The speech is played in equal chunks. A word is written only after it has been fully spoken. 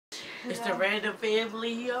It's the random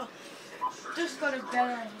family here. Just got a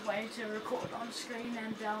better way to record on screen,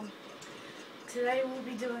 and today we'll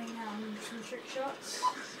be doing some trick shots.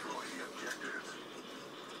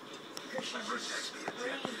 Chris is just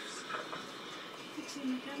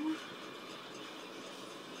fixing the camera.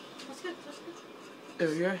 That's good, that's good. There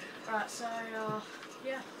we go. Alright, so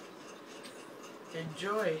yeah.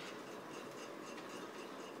 Enjoy.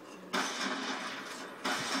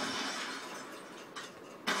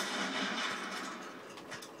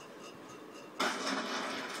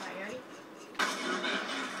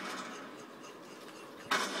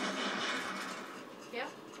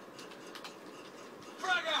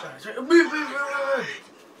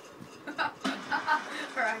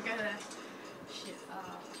 Alright, go there. Shit, I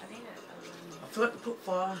need it. I forgot to put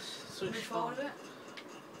fast. Switch forward a bit.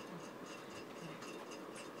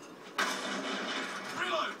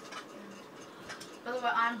 Reload! By the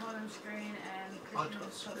way, I'm bottom screen and Christian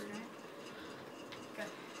is top screen. Okay.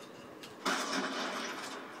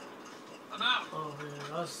 I'm out! Oh man,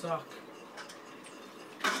 that suck.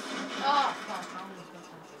 Oh, fuck, I almost got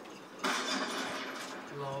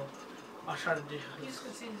that. Lol. I tried to do You just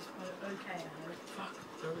could see this, but okay, I hope. Fuck,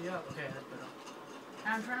 there we go. Okay, that's better.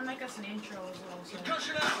 And I'm trying to make us an intro as well, so...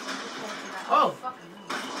 Concussion out! Oh! Oh! Fucking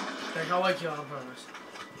hell. Okay, I'll wake you up on purpose.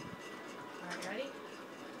 Alright, ready?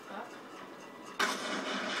 Up.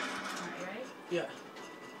 Alright, ready? Yeah.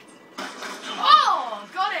 Oh!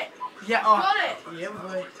 Got it! Yeah, oh. Got it! Yeah,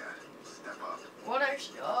 boy. What a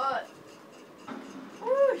shot!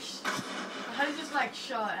 Whoosh! I had just like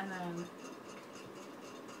shot and then...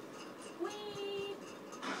 Whee!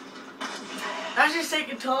 That's your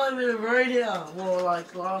second time in a row now. Well,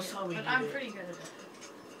 like last time we did But I'm it. pretty good at it.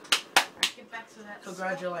 Alright, get back to that.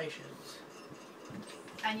 Congratulations.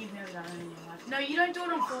 And you've never done it in your life. No, you don't do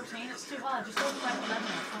it on 14, it's too hard. Just do it like 11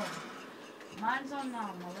 or 12. Mine's on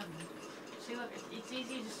 11. See, look, it's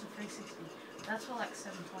easy just to 360. That's for like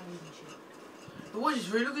 720s and shit. But what is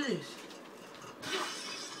real? Look at this.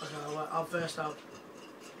 Okay, I'm first up.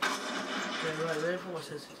 Yeah, right, there for my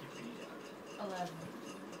sensitivity. 11.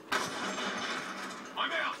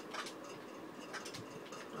 I'm out!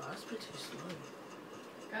 Oh, that's a bit too slow.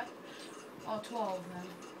 Okay? Oh, 12 then.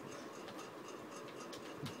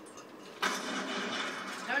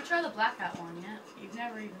 Don't try the blackout one yet. You've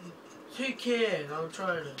never even... Who cares? I'm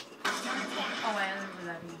trying to. Oh wait, I didn't do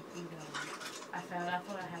that again. I failed. I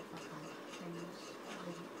thought I had fucking things. I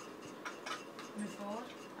didn't. Move forward.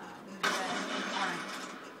 Move there.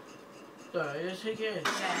 Orange. No, just who cares?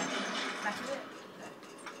 Yeah. Back a bit. Okay.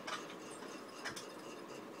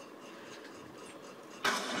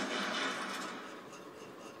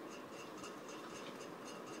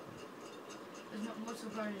 There's not much of a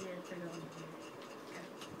party here to go on here.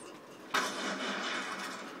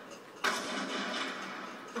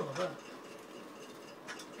 Oh, wow.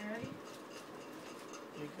 You ready?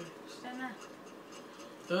 You good? Stand there.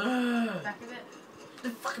 Back a bit. They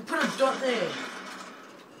fucking put a dot there.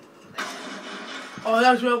 Oh,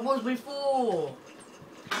 that's where it was before.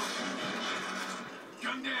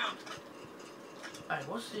 Gun down. Hey,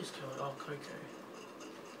 what's this called? Oh, Coco.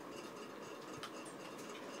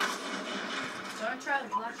 Don't try the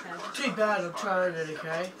black hat. Too bad I'm trying it,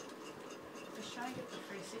 okay? Just try and get the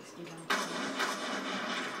 360 down.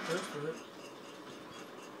 Go for it.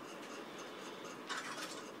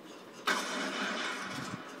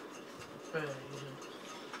 Very easy.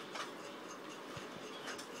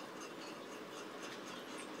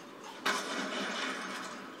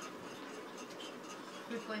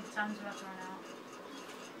 Quickly, time's about to run out.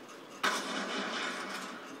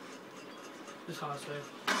 This hard save.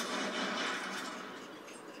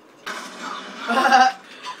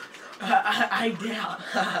 I doubt.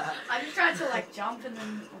 I just tried to like jump and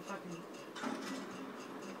then fucking.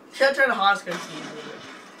 Should I try to hard scope you?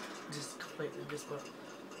 Just completely missed one.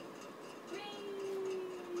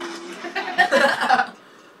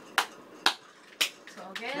 So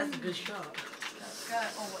again. That's a good shot. Let's go.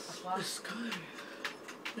 Oh, what the fuck? Let's go.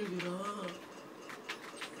 Look it up.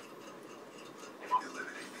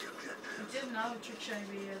 We did another trick shotting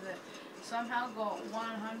video that somehow got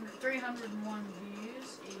 301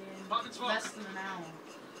 views in less than an hour.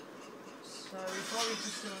 So we thought we'd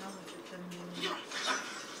just do another trick shotting video.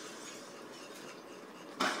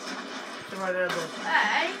 Right there, bro.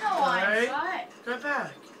 Hey, no eye in sight. Go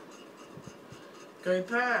back. Go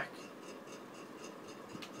back.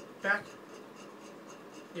 Back.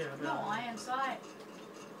 Yeah, no eye in sight.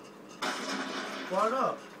 Why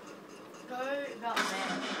not? Go about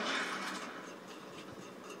there.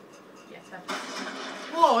 Yeah, that's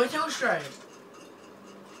Whoa, it's all straight.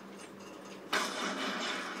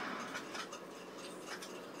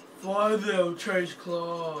 Fine, they'll change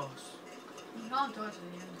class. You can't do it to the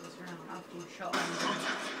end of this round after you shot one.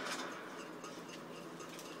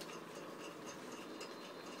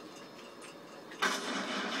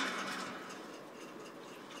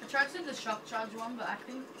 I tried to do the shock charge one, but I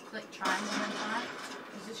couldn't click triangle one time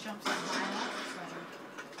because this jumps like high enough.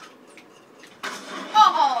 So.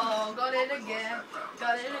 Oh, got it again.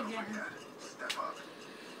 Got it again.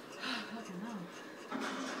 Fucking no.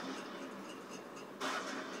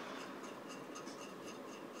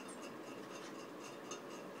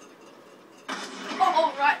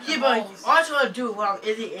 Oh, right. Yeah, but I try to do it while I'm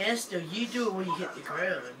in the air still. You do it when you hit the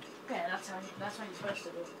ground. Yeah, that's how you're supposed to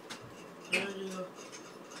do it. Yeah, nigga.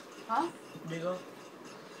 Huh? Nigga.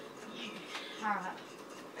 Yeah. Alright.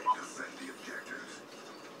 Defend the objectives.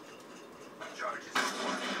 Charges in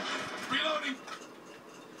reloading.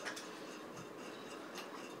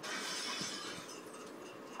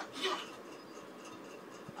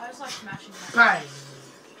 I just like smashing that. Bang!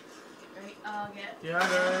 Great, get. Yeah, I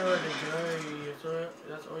know where to go.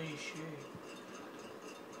 That's all you shoot.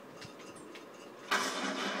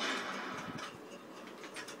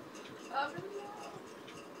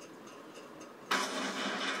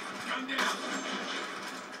 Gun down.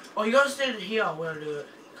 Oh, you gotta stand here when I do it.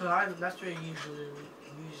 Cause that's where you usually.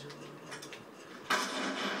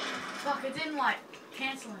 Fuck, it didn't like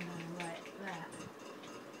cancel in like that.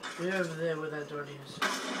 We're over there where that door is.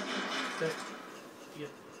 But,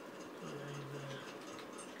 yep.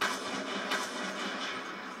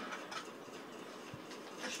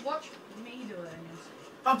 Just watch me do it against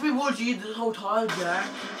it. I've been watching you this whole time, Jack.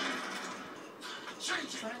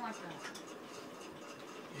 Something like that.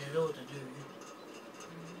 Yeah, I know what to do.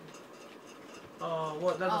 Oh,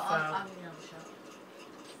 what? That's a foul. I'll give you another shot.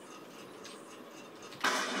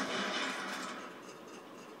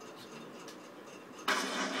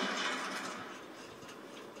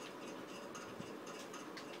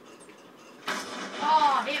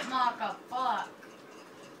 Oh, hit marker, fuck.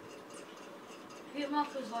 Hit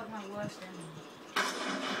marker's like my worst enemy.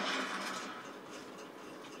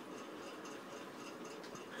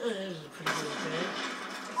 This is a pretty good thing.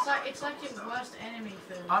 It's like your worst enemy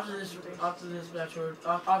for. After this match,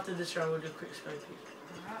 after this round, we'll do quick scoping.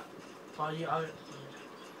 Alright. Oh, yeah,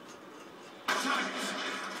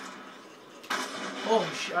 oh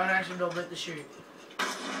shit! I actually don't meant to shoot.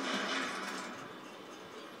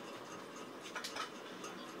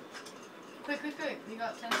 Quick, we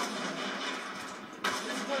got 10 seconds.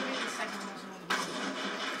 This is going to be the second most one.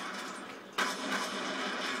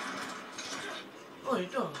 Oh, you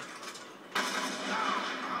don't.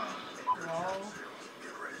 Lol.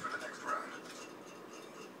 Get ready for the next round.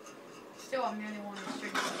 Still, I'm the only one who's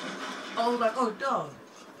strict. I was like, oh, no.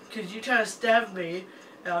 Because you tried to stab me,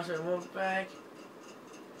 and I said, walk back.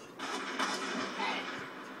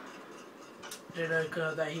 Didn't know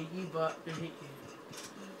because that hit you, but it hit you.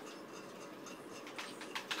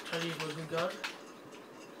 Try to use my good gun.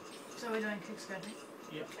 So we're doing quickscoping?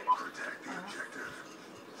 Yep. Protect the objective.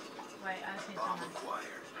 Wait, I just need Bomb to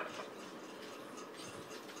acquired.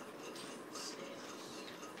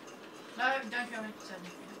 No, don't kill me.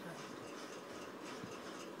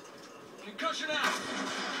 Concussion out.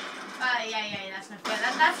 Yeah, that's no fair.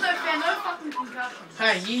 That's no fair. No fucking concussion.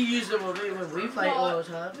 Hey, you use them when we play all the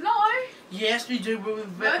time. No. Yes, we do, but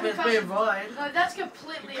with me and Ryan. No, that's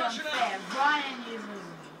completely unfair. Ryan uses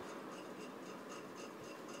them.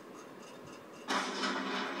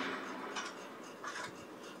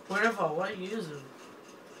 Whatever, why do you use them?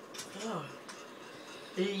 Oh.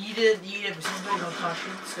 You never said no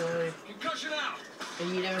concussion, so. Concussion out. And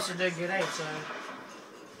you never said no grenade, so.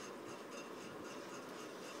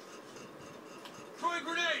 Throwing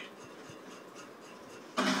grenade.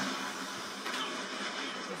 What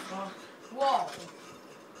the fuck? Whoa.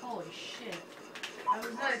 Holy shit. I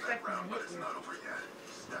was not expecting to But hit it's you. not over yet.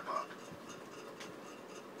 Step up.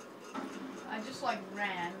 I just like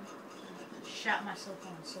ran. Shot myself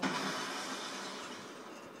on the sword.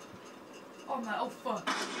 Oh my, oh fuck.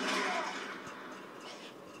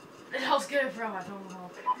 I was gonna throw my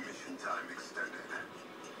tomahawk. Mission time extended.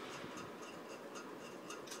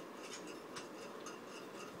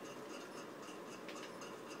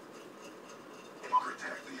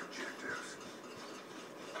 Protect the objectives.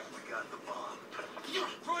 We got the bomb.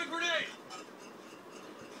 Throwing grenade.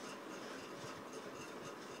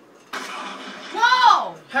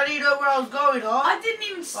 Whoa! How do you know where I was going, huh? I didn't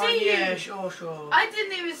even see you! Yeah, sure. I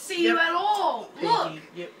didn't even see you at all! Look!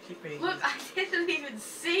 Yep, keep being. Look, I didn't even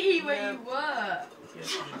see where you were! Yep.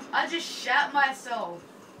 I just shat myself.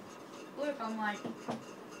 Look, I'm like...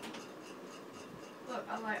 Look,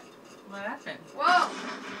 I'm like... What happened? Whoa!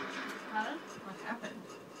 Pardon? What happened?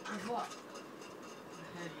 I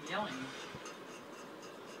They're yelling.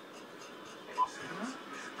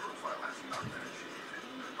 Profile has not been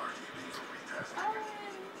achieved. RTB for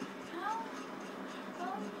retesting.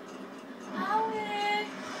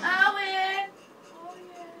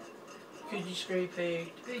 Could you scrape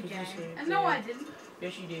egg? Good Could game. you scrape And no, egg? I didn't.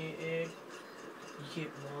 Yes, you did, egg. You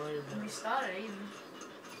kept lying We about it. started even.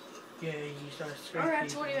 Yeah, you started scraping.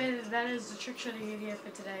 Alright, so anyway, that is the trick shotting video for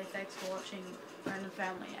today. Thanks for watching. Friend and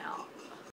family out.